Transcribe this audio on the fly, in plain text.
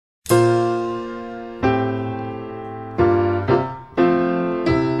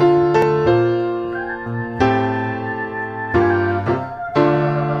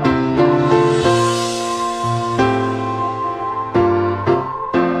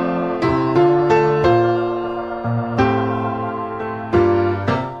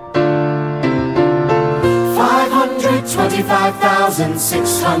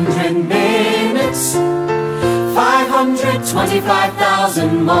525,600 minutes,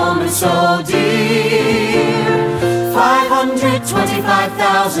 525,000 moments, oh dear.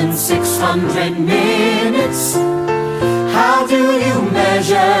 525,600 minutes. How do you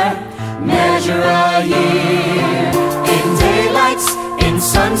measure a year? In daylights, in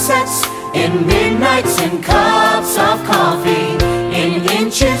sunsets, in midnights, in cups of coffee, in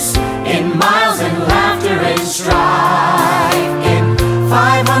inches, in miles, in laughter and strife. In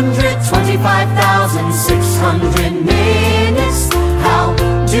 525,600 minutes, how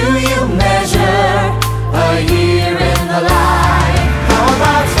do you measure a year in the life? How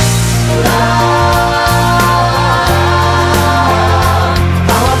about love?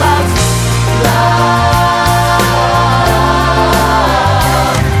 How about love?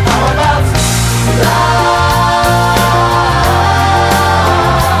 How about love?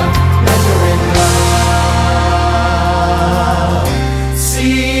 Measuring love.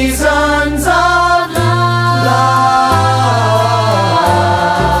 Seasons of love.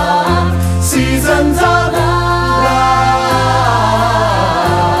 Seasons of love.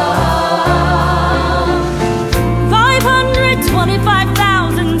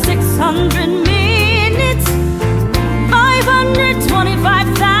 525,600 minutes,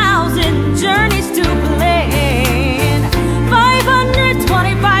 525,000 journeys to plan,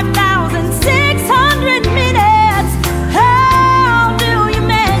 525,600 minutes. How do you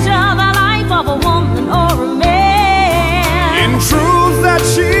measure the life of a woman or a man? In truths that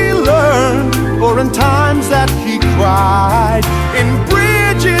she learned, or in times that he cried, in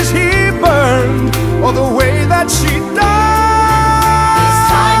bridges he burned, or the way that she died.